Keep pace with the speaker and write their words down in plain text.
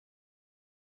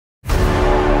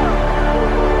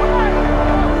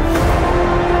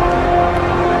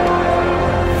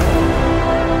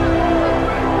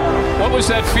is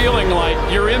that feeling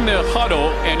like? You're in the huddle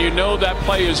and you know that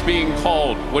play is being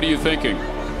called. What are you thinking?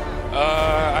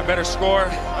 I better score.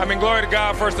 I mean, glory to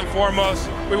God first and foremost.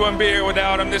 We wouldn't be here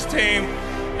without him. This team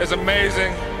is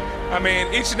amazing. I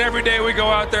mean, each and every day we go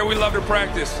out there, we love to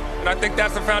practice. And I think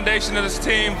that's the foundation of this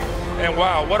team. And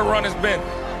wow, what a run it's been.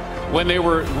 When they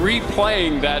were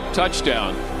replaying that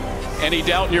touchdown, any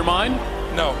doubt in your mind?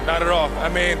 No, not at all. I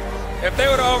mean, if they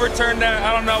would have overturned that,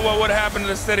 I don't know what would have happened to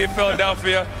the city of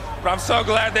Philadelphia. But I'm so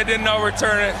glad they didn't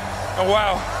overturn it. And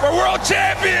wow, we're world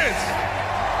champions!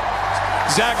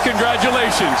 Zach,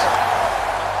 congratulations.